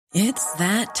It's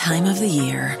that time of the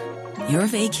year. Your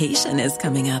vacation is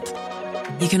coming up.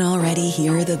 You can already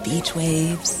hear the beach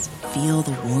waves, feel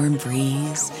the warm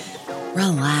breeze,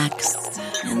 relax,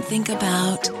 and think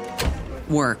about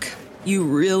work. You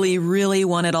really, really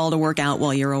want it all to work out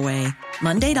while you're away.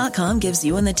 Monday.com gives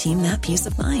you and the team that peace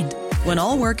of mind. When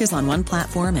all work is on one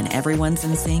platform and everyone's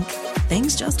in sync,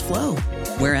 things just flow.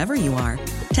 Wherever you are,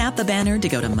 tap the banner to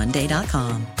go to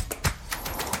Monday.com.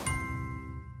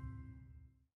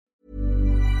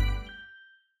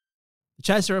 The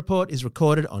Chaser Report is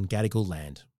recorded on Gadigal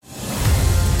land.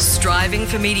 Striving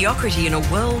for mediocrity in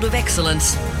a world of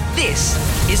excellence. This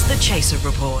is the Chaser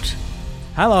Report.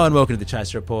 Hello and welcome to the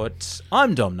Chaser Report.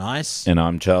 I'm Dom Nice. And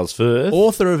I'm Charles Firth.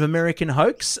 Author of American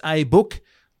Hoax, a book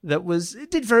that it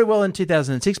did very well in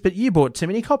 2006, but you bought too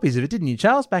many copies of it, didn't you,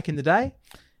 Charles, back in the day?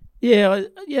 Yeah,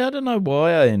 I don't know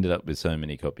why I ended up with so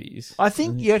many copies. I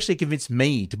think you actually convinced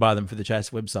me to buy them for the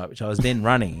Chaser website, which I was then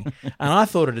running, and I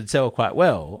thought it'd sell quite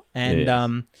well.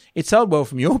 And it sold well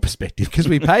from your perspective because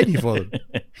we paid you for them.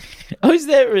 Oh, is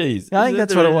that really? I think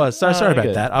that's what it was. So sorry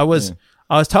about that. I was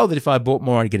told that if I bought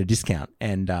more, I'd get a discount.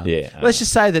 And let's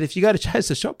just say that if you go to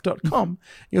chasershop.com,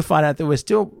 you'll find out that we've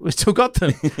still got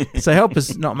them. So help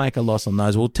us not make a loss on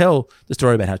those. We'll tell the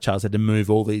story about how Charles had to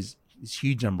move all this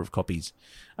huge number of copies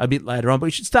a bit later on. But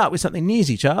we should start with something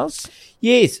newsy, Charles.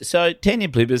 Yes. So Tanya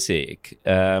Plibersek,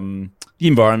 the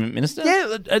Environment Minister.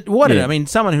 Yeah, I mean,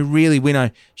 someone who really, we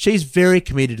know, she's very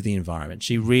committed to the environment.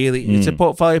 She really, it's a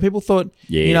portfolio. People thought,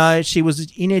 she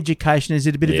was in education. Is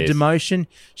it a bit of a demotion?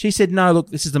 She said, no,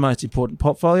 look, this is the most important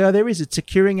portfolio there is. It's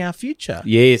securing our future.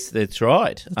 Yes, that's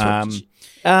right.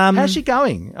 How's she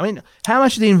going? I mean, how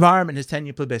much of the environment has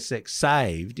Tanya Plibersek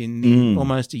saved in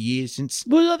almost a year since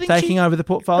taking over the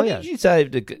portfolio? I think she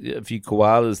saved a few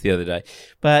koalas the other day.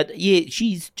 But, yeah,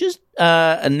 she's just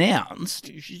announced,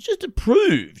 she's just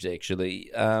approved, actually,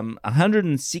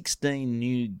 116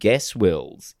 new gas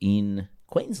wells in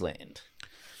Queensland.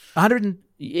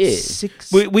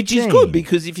 116? Which is good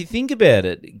because if you think about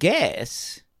it,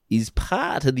 gas is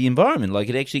part of the environment. Like,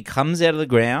 it actually comes out of the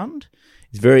ground.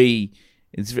 It's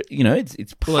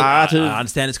part of... I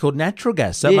understand it's called natural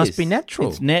gas, so it must be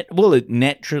natural. It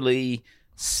naturally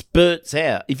spurts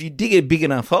out. If you dig a big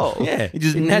enough hole, it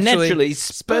just naturally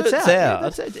spurts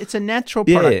out. It's a natural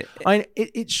product. Yeah. I mean,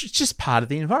 it's just part of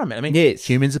the environment. I mean,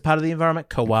 humans are part of the environment.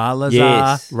 Koalas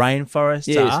are.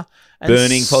 Rainforests are.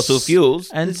 Burning fossil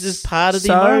fuels. And it's just part of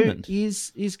the environment.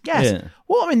 Is gas. Yeah.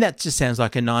 Well, I mean, that just sounds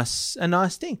like a nice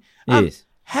thing. Yes.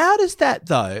 How does that,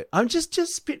 though, I'm just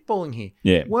spitballing here.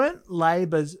 Yeah. Weren't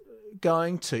Labor's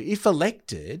going to, if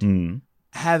elected,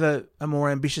 have a more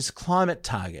ambitious climate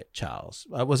target, Charles?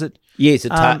 Was it? Yes,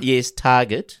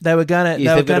 target. They were going to.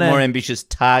 They've got a more ambitious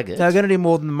target. They were going to do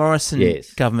more than the Morrison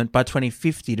government by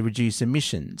 2050 to reduce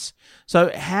emissions.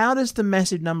 So how does the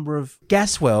massive number of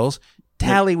gas wells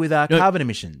tally with our carbon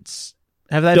emissions?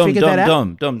 Have they figured that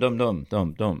out?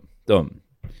 Dom.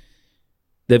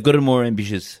 They've got a more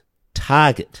ambitious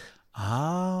target.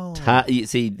 Oh. You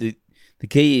see, the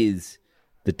key is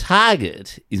the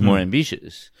target is more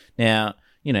ambitious. Now,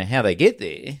 how they get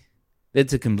there,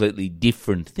 that's a completely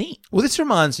different thing. Well, this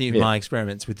reminds me of my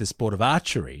experiments with the sport of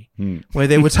archery, where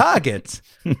there were targets,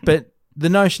 but the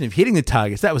notion of hitting the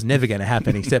targets, that was never going to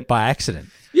happen except by accident.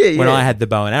 When I had the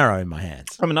bow and arrow in my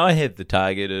hands. I mean, I had the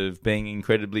target of being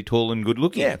incredibly tall and good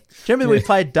looking. Yeah. Do you remember we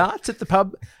played darts at the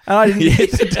pub and I didn't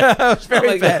hit the dart? I was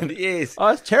very bad. God, yes.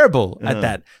 I was terrible at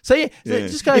that. So, it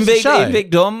just goes to show. In fact,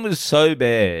 Dom was so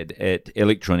bad at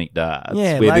electronic darts.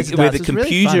 Yeah, where darts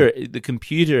the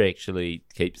computer actually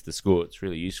keeps the score. It's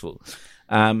really useful.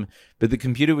 But the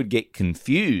computer would get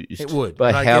confused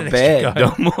by how bad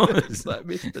Dom was. Like,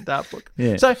 missed the dart book.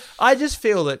 Yeah. So I just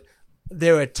feel that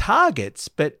there are targets,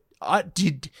 but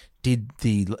did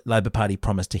the Labor Party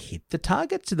promise to hit the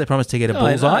targets? Did they promise to get a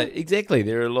bullseye? No, exactly.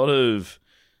 There are a lot of...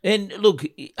 And look,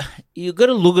 you've got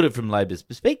to look at it from Labor's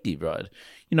perspective, right?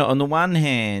 On the one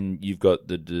hand, you've got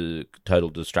the total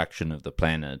destruction of the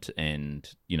planet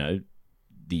and,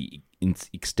 the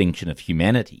extinction of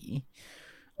humanity.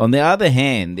 On the other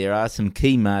hand, there are some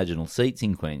key marginal seats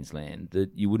in Queensland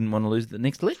that you wouldn't want to lose at the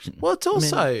next election. Well, it's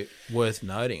also worth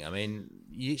noting. I mean,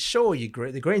 the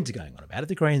Greens are going on about it.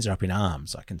 The Greens are up in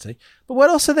arms, I can see. But what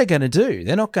else are they going to do?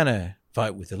 They're not going to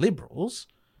vote with the Liberals.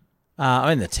 I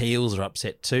mean, the Teals are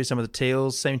upset too. Some of the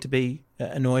Teals seem to be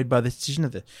annoyed by the decision.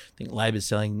 I think Labor's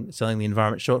selling the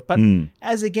environment short. But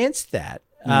as against that,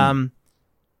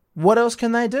 what else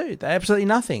can they do? They absolutely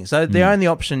nothing. So the only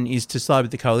option is to side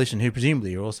with the coalition, who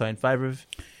presumably are also in favour of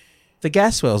the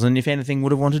gas wells, and if anything,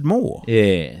 would have wanted more.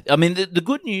 Yeah. I mean, the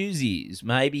good news is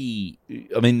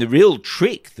the real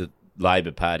trick that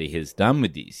Labor Party has done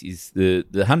with this is the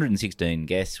 116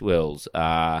 gas wells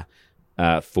are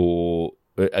going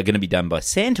to be done by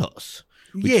Santos,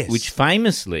 which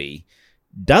famously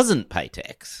doesn't pay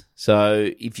tax.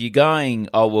 So if you're going,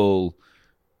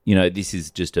 this is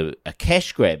just a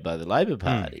cash grab by the Labor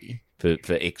Party for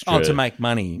extra to make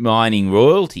money, mining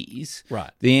royalties, right?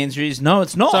 The answer is no,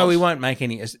 it's not. So we won't make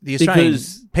any. The Australian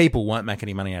people won't make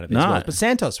any money out of this, but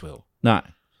Santos will. No.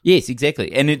 Yes,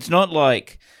 exactly. And it's not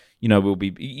like,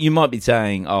 you might be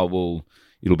saying, it'll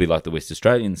be like the West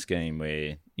Australian scheme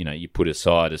where, you put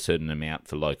aside a certain amount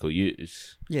for local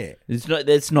use. Yeah.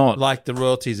 That's not like the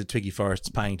royalties that Twiggy Forrest's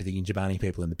paying to the Yinjabani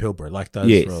people in the Pilbara, like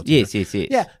those royalties. Yes.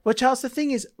 Yeah. Well, Charles, the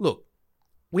thing is, look,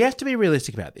 we have to be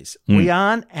realistic about this. We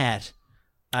aren't at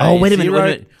wait a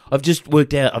minute. I've just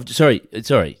worked out. I've just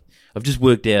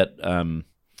worked out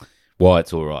why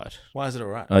it's all right. Why is it all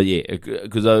right? Oh, yeah,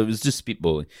 because I was just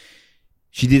spitballing.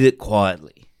 She did it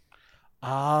quietly.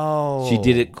 Oh. She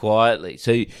did it quietly.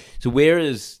 So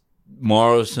whereas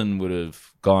Morrison would have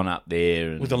gone up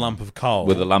there with a lump of coal.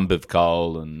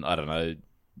 And, I don't know,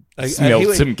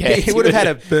 smelled some gas. He would have had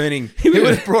a burning... He would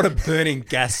have brought a burning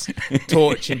gas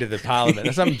torch into the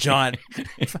parliament. Some giant...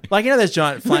 Like, those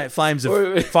giant flames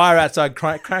of fire outside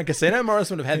Crown Casino?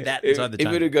 Morrison would have had that inside the tank.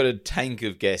 He would have got a tank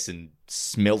of gas and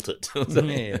smelt it.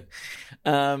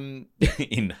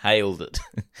 Inhaled it.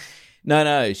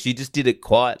 No, she just did it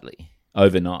quietly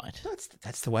overnight.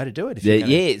 That's the way to do it.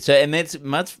 And that's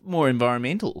much more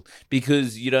environmental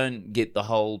because you don't get the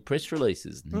whole press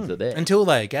releases and things like that. Until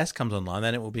the gas comes online,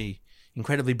 then it will be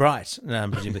incredibly bright,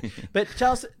 presumably. But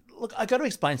Charles, look, I got to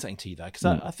explain something to you though, because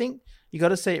I think you got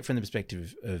to see it from the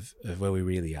perspective of where we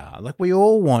really are. Like, we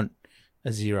all want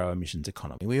a zero emissions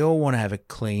economy. We all want to have a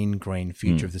clean, green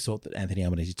future of the sort that Anthony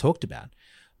Albanese talked about.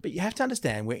 But you have to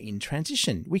understand we're in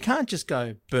transition. We can't just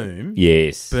go boom.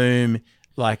 Yes. Boom.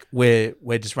 Like we're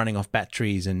just running off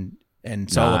batteries and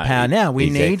solar power now. We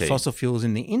need fossil fuels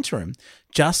in the interim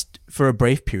just for a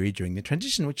brief period during the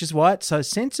transition, which is why it's so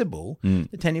sensible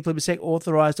that Tanya Plibersek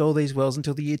authorised all these wells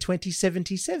until the year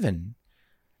 2077,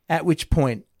 at which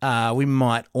point we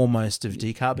might almost have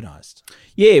decarbonised.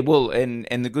 Yeah, well,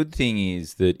 and the good thing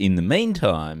is that in the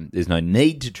meantime, there's no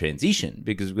need to transition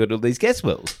because we've got all these gas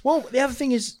wells. Well, the other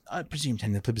thing is, I presume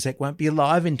Tanya Plibersek won't be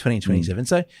alive in 2027,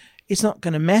 so it's not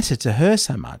going to matter to her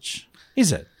so much,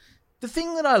 is it? The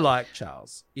thing that I like,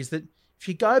 Charles, is that if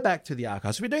you go back to the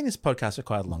archives, we've been doing this podcast for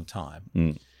quite a long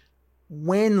time.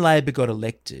 When Labor got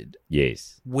elected,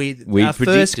 yes, our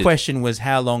first question was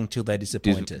how long till they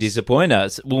disappoint us? Disappoint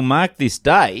us. We'll mark this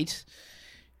date,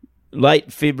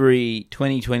 late February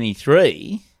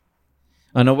 2023.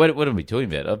 I know, what are we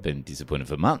talking about? I've been disappointed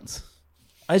for months.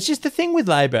 It's just the thing with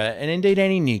Labor, and indeed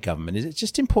any new government, is it's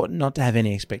just important not to have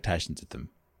any expectations of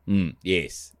them.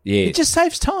 Yes. It just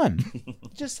saves time.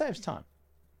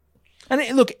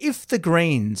 And look, if the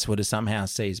Greens were to somehow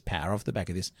seize power off the back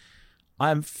of this,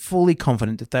 I'm fully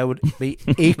confident that they would be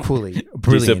equally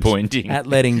brilliant disappointing at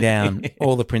letting down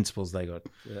all the principles they got.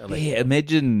 Yeah,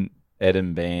 imagine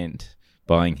Adam Band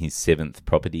buying his 7th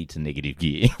property to negative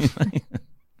gear.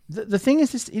 The thing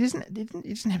is, it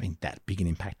isn't having that big an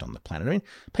impact on the planet. I mean,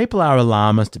 people are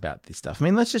alarmist about this stuff. I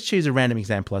mean, let's just choose a random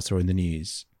example I saw in the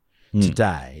news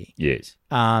today. Yes.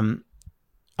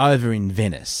 Over in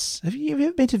Venice. Have you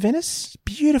ever been to Venice?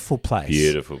 Beautiful place.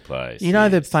 You know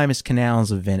the famous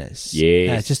canals of Venice?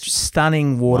 Yes. Just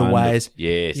stunning waterways.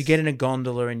 Yes. You get in a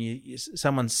gondola and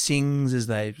someone sings as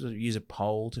they use a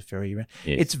pole to ferry you around.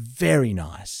 Yes. It's very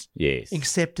nice. Yes.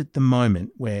 Except at the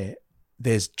moment where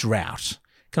there's drought.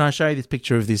 Can I show you this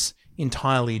picture of this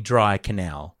entirely dry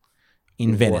canal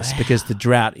in Venice because the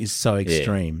drought is so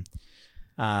extreme?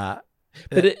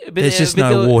 But there's just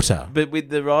no water. But with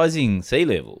the rising sea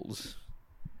levels,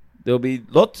 there'll be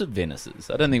lots of Venices.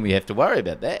 I don't think we have to worry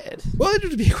about that. Well, it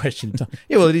would be a question.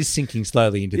 Yeah, well, it is sinking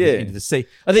slowly into the sea.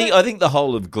 I think the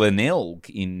whole of Glenelg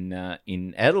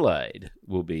in Adelaide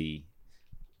will be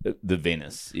the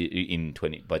Venice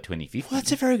by 2050. Well,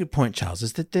 that's a very good point, Charles.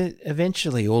 Is that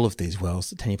eventually all of these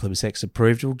wells that Tanya Plibersek's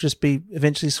approved will just be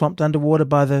eventually swamped underwater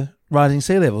by the rising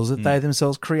sea levels that they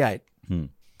themselves create.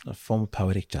 A form of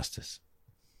poetic justice.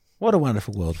 What a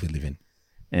wonderful world we live in.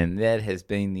 And that has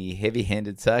been the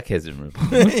heavy-handed sarcasm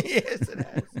report. Yes, it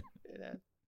has.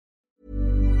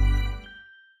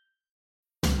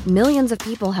 Millions of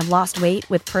people have lost weight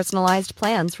with personalized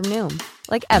plans from Noom.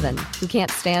 Like Evan, who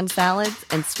can't stand salads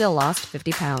and still lost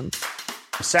 50 pounds.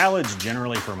 Salads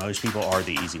generally for most people are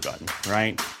the easy button,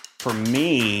 right? For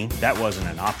me, that wasn't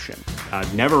an option. I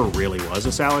never really was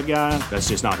a salad guy. That's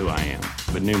just not who I am.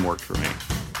 But Noom worked for me.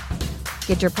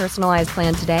 Get your personalized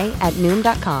plan today at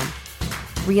Noom.com.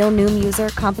 Real Noom user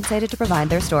compensated to provide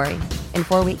their story. In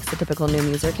 4 weeks, the typical Noom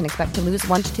user can expect to lose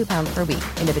 1 to 2 pounds per week.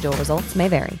 Individual results may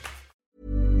vary.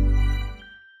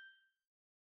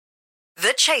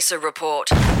 The Chaser Report.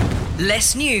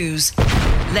 Less news,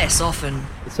 less often.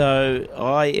 So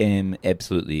I am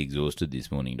absolutely exhausted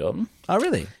this morning, Dom. Oh,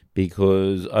 really?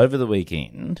 Because over the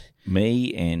weekend,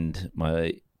 me and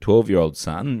my 12-year-old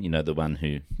son, the one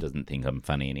who doesn't think I'm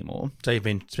funny anymore. So you've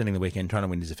been spending the weekend trying to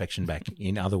win his affection back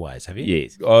in other ways, have you?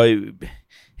 Yes. I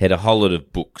had a whole lot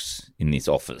of books in this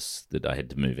office that I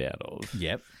had to move out of.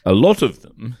 Yep. A lot of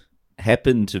them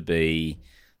happened to be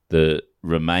the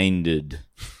remaindered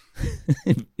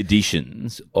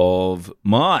editions of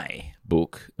my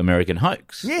book, American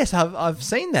Hoax. Yes, I've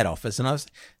seen that office, and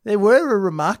there were a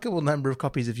remarkable number of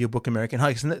copies of your book, American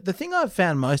Hoax. And the thing I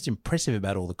found most impressive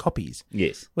about all the copies,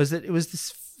 Yes, was that it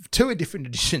was two different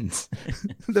editions,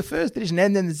 the first edition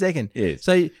and then the second. Yes.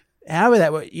 So however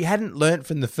that worked, you hadn't learnt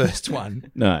from the first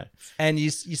one. No. And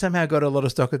you somehow got a lot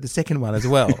of stock of the second one as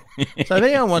well. So if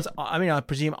anyone wants, I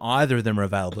presume either of them are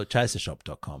available at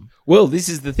chasershop.com. Well, this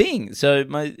is the thing. So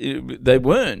they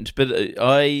weren't, but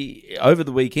I, over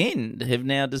the weekend, have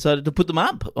now decided to put them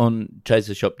up on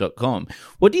chasershop.com.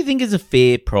 What do you think is a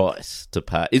fair price to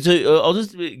pay? I'll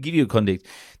just give you a context.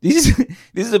 This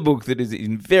is a book that is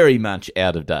very much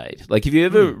out of date. Like if you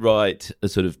ever write a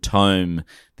sort of tome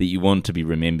that you want to be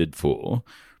remembered for,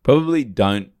 probably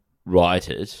don't write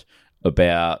it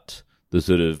about the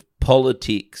sort of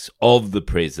politics of the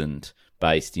present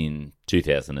based in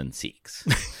 2006.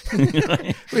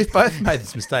 We've both made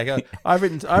this mistake. I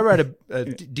wrote a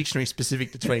dictionary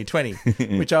specific to 2020,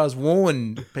 which I was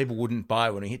warned people wouldn't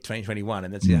buy when we hit 2021,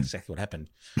 and that's exactly what happened.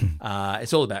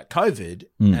 It's all about COVID,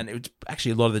 and it was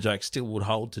actually a lot of the jokes still would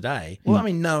hold today. Well, I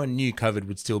mean, no one knew COVID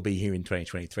would still be here in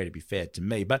 2023, to be fair to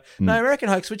me. But no, American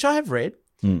Hoax, which I have read,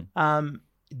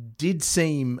 did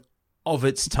seem of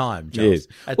its time, Charles.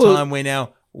 Yes. Time we're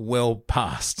now well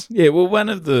past. Yeah, well, one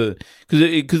of the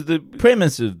because the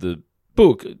premise of the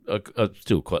book I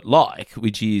still quite like,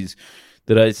 which is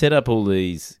that I set up all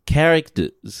these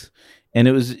characters, and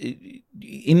it was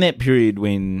in that period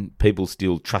when people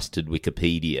still trusted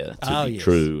Wikipedia to be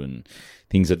true and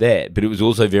things like that. But it was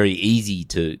also very easy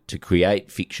to create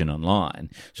fiction online.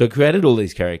 So I created all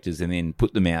these characters and then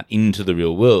put them out into the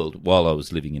real world while I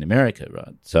was living in America,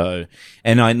 right? So,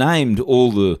 and I named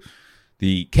all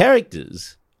the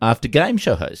characters after game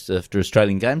show hosts, after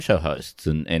Australian game show hosts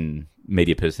and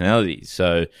media personalities.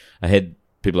 So I had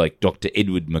people like Dr.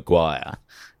 Edward Maguire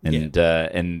and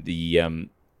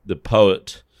the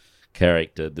poet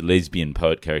character, the lesbian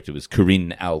poet character, was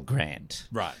Corinne Al Grant,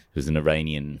 Right. who's an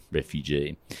Iranian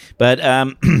refugee. But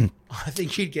I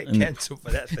think you'd get cancelled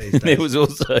for that these days. there was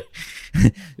also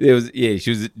she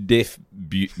was deaf,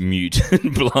 mute,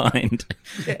 and blind,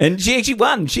 and she actually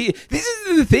won. This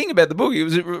is the thing about the book; it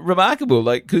was remarkable,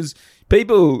 because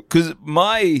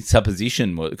my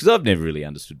supposition was, because I've never really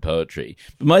understood poetry,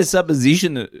 but my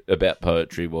supposition about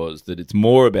poetry was that it's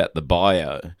more about the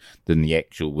bio than the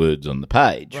actual words on the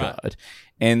page, right?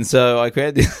 And so I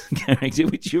created this character,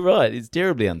 which you're right, it's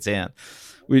terribly unsound,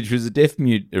 which was a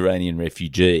deaf-mute Iranian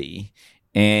refugee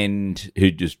and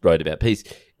who just wrote about peace.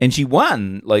 And she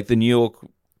won, the New York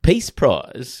Peace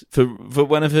Prize for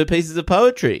one of her pieces of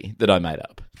poetry that I made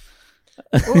up.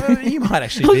 Well, you might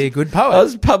actually be a good poet. I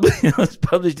was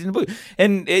published in a book.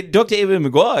 And Dr. Edward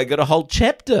Maguire got a whole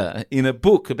chapter in a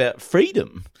book about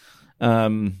freedom.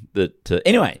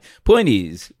 Anyway, point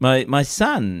is, my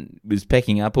son was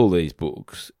packing up all these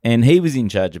books, and he was in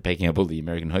charge of packing up all the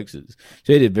American hoaxes.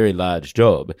 So he did a very large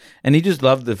job, and he just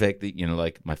loved the fact that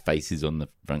my face is on the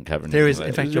front cover. And there is,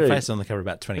 in fact, your face is on the cover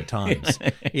about 20 times.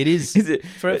 It is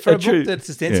for a book that's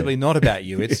ostensibly not about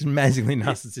you. It's amazingly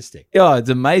narcissistic. Oh, it's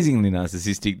amazingly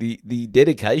narcissistic. The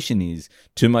dedication is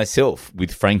to myself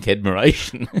with frank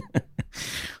admiration.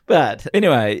 But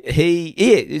anyway, he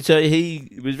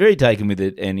was very taken with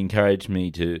it and encouraged me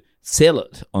to sell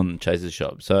it on Chaser's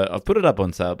Shop. So I've put it up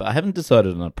on sale, but I haven't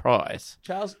decided on a price.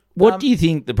 Charles, what do you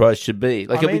think the price should be?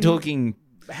 Are we talking?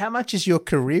 How much is your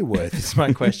career worth? Is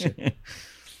my question.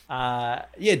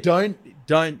 Don't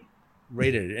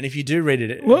read it, and if you do read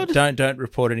it, don't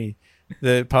report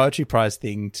the poetry prize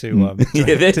thing to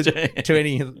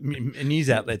any news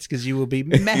outlets, because you will be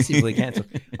massively cancelled.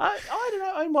 I don't know.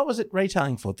 What was it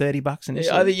retailing for? $30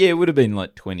 initially? Yeah, it would have been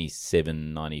like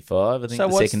 $27.95. I think. So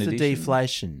what's second the edition.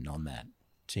 Deflation on that?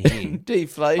 To hear?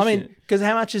 Deflation. I mean, because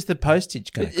how much is the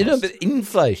postage going to cost? But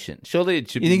inflation. Surely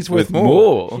it should. You think it's be worth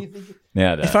more?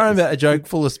 nowadays. If I remember a joke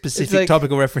full of specific like-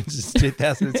 topical references,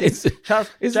 2006. Charles,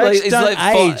 it's jokes like- don't it's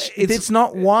like age. It's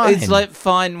not wine. It's like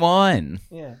fine wine.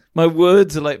 Yeah. My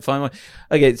words are like fine wine.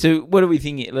 Okay, so what are we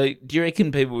thinking? Like, do you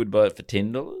reckon people would buy it for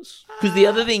 $10? Because the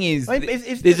other thing is, I mean,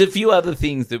 if there's a few other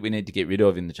things that we need to get rid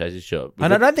of in the Chaser shop.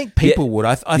 And I don't think people would.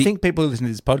 I think people who listen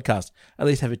to this podcast at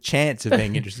least have a chance of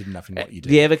being interested enough in what you do.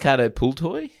 The avocado pull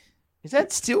toy. Is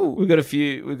that still? We've got a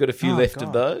few Oh, left God.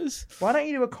 of those. Why don't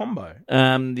you do a combo?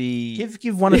 The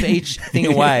Give one of each thing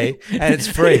away, and it's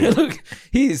free. Look,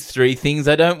 here's 3 things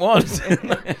I don't want.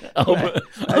 I'll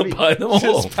Maybe buy them all.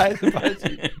 Just pay them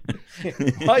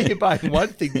both. Why are you buying one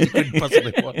thing that you couldn't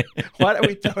possibly want? Why don't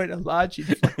we throw in a large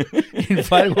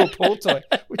inflatable pool toy,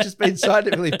 which has been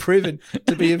scientifically proven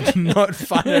to be not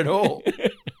fun at all?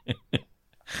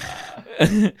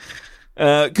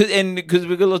 Because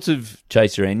we've got lots of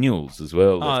Chaser annuals as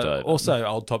well left over. Also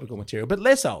old topical material, but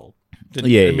less old than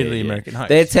Yeah, admittedly yeah. American Host.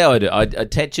 That's how I do. I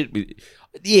attach it with.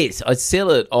 Yes, I sell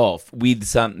it off with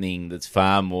something that's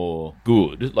far more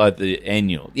good, like the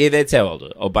annual. Yeah, that's how I'll do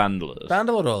it. I'll bundle it.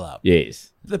 Bundle it all up.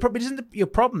 Yes. The problem isn't your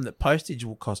problem that postage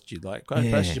will cost you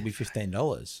postage will be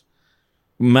 $15.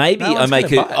 Maybe No I one's make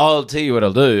gonna it. buy it. I'll tell you what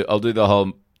I'll do. I'll do the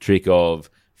whole trick of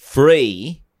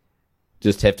free.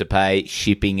 Just have to pay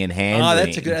shipping and handling. Oh,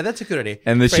 that's a good idea.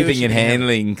 And the Free shipping and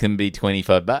handling. handling can be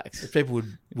 $25. People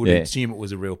would Yeah. assume it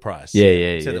was a real price. Yeah,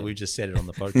 So yeah. that we've just said it on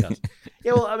the podcast.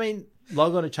 Yeah, well, I mean,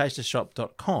 log on to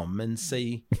chasershop.com and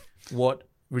see what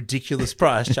ridiculous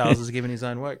price Charles has given his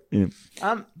own work. Yeah.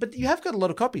 But you have got a lot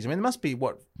of copies. I mean, there must be,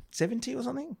 70 or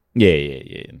something?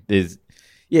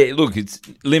 Yeah. Look, it's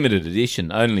limited edition,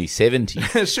 only 70.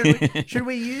 should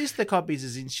we use the copies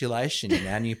as insulation in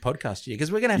our new podcast year?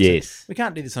 Because we're going to have Yes. we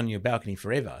can't do this on your balcony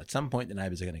forever. At some point, the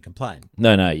neighbours are going to complain.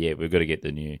 No, we've got to get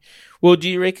the new. Well, do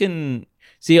you reckon?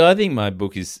 See, I think my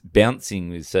book is bouncing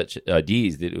with such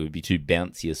ideas that it would be too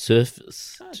bouncy a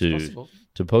surface possible.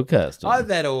 to podcast on. Either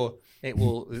that or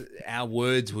our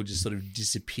words will just sort of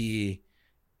disappear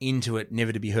into it,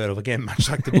 never to be heard of again, much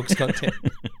like the book's content.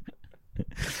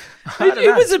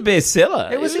 It was a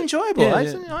bestseller. It was enjoyable. Yeah,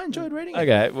 I enjoyed reading it.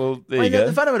 Okay, well, there I you mean, go.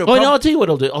 the fundamental Oh, no, problem- I'll tell you what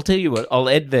I'll do. I'll tell you what. I'll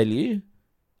add value.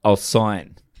 I'll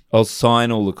sign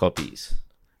all the copies.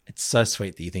 It's so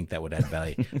sweet that you think that would add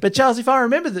value. But Charles, if I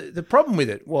remember, the problem with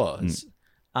it was,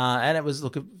 and it was,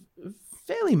 a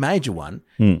fairly major one,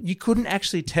 you couldn't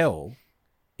actually tell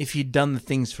if you'd done the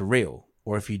things for real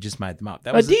or if you just made them up.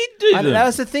 That was did do them. That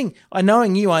was the thing.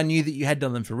 Knowing you, I knew that you had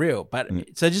done them for real. But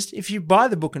so just if you buy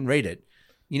the book and read it,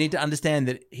 you need to understand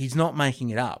that he's not making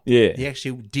it up. Yeah. He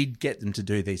actually did get them to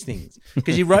do these things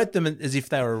because you wrote them as if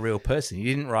they were a real person. You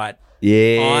didn't write,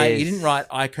 Yes. you didn't write,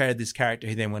 I created this character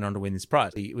who then went on to win this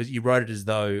prize. You wrote it as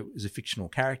though it was a fictional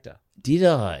character. Did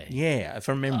I? Yeah,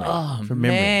 from memory. Oh, from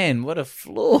memory. man, what a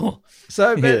flaw.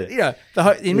 So, but, Yeah.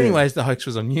 in many ways, the hoax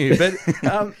was on you. But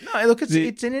no, look,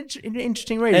 it's an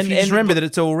interesting read. If you just remember that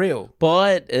it's all real.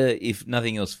 Buy it, if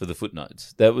nothing else, for the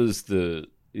footnotes. That was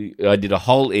I did a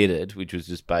whole edit, which was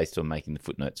just based on making the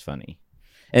footnotes funny.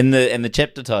 And the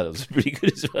chapter titles are pretty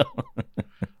good as well.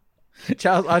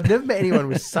 Charles, I've never met anyone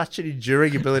with such an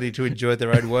enduring ability to enjoy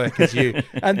their own work as you.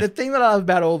 And the thing that I love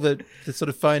about all the sort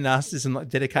of faux narcissism, like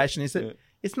dedication, is that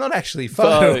it's not actually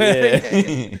faux.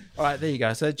 Yeah. All right, there you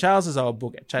go. So Charles's old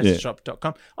book at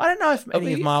chasershop.com. I don't know if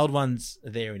any of my old ones are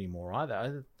there anymore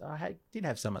either. I did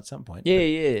have some at some point.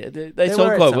 Yeah. They were sold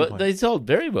at quite some well. point. They sold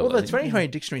very well. Well, I the think. 2020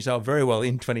 dictionary sold very well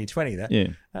in 2020.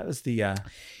 That was the.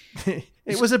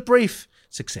 It was a brief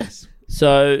success.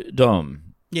 So, Dom,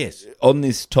 Yes. on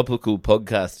this topical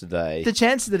podcast today, The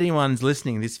chances that anyone's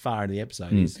listening this far into the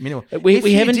episode is minimal. We If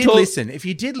you haven't did talked- listen, if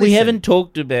you did listen, we haven't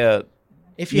talked about.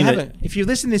 If you you know- haven't, if you've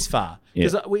listened this far,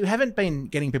 because Yeah. we haven't been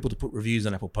getting people to put reviews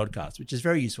on Apple Podcasts, which is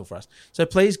very useful for us. So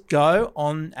please go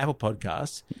on Apple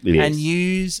Podcasts Yes. and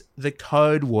use the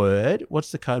code word.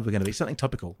 What's the code we're going to be? Something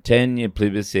topical. Tanya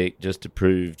Plibersek just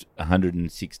approved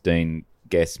 116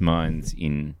 gas mines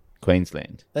in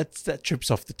Queensland. That trips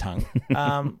off the tongue.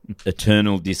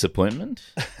 Eternal disappointment.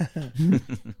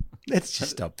 Let's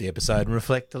just stop the episode and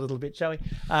reflect a little bit, shall we?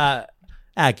 Our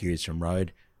Gears from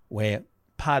Road, we're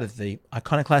part of the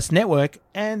Iconoclast network,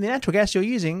 and the natural gas you're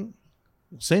using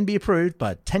will soon be approved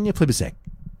by Tanya Plibersek.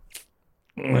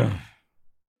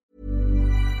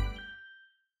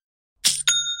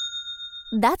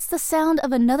 That's the sound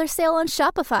of another sale on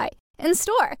Shopify in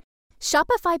store.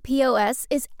 Shopify POS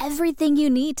is everything you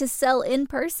need to sell in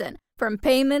person. From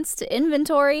payments to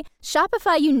inventory,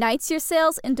 Shopify unites your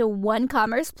sales into one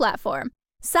commerce platform.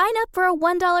 Sign up for a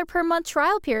 $1 per month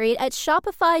trial period at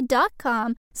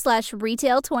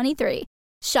shopify.com/retail23.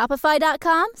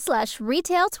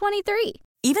 Shopify.com/retail23.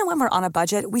 Even when we're on a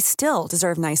budget, we still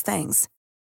deserve nice things.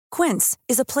 Quince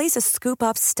is a place to scoop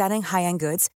up stunning high-end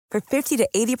goods for 50 to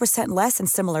 80% less than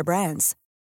similar brands.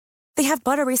 They have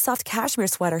buttery soft cashmere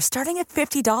sweaters starting at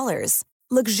 $50,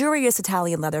 luxurious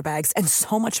Italian leather bags, and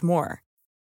so much more.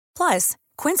 Plus,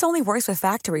 Quince only works with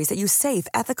factories that use safe,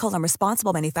 ethical, and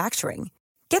responsible manufacturing.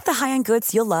 Get the high-end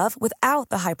goods you'll love without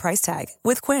the high price tag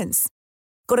with Quince.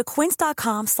 Go to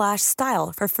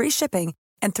quince.com/style for free shipping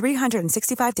and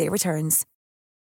 365-day returns.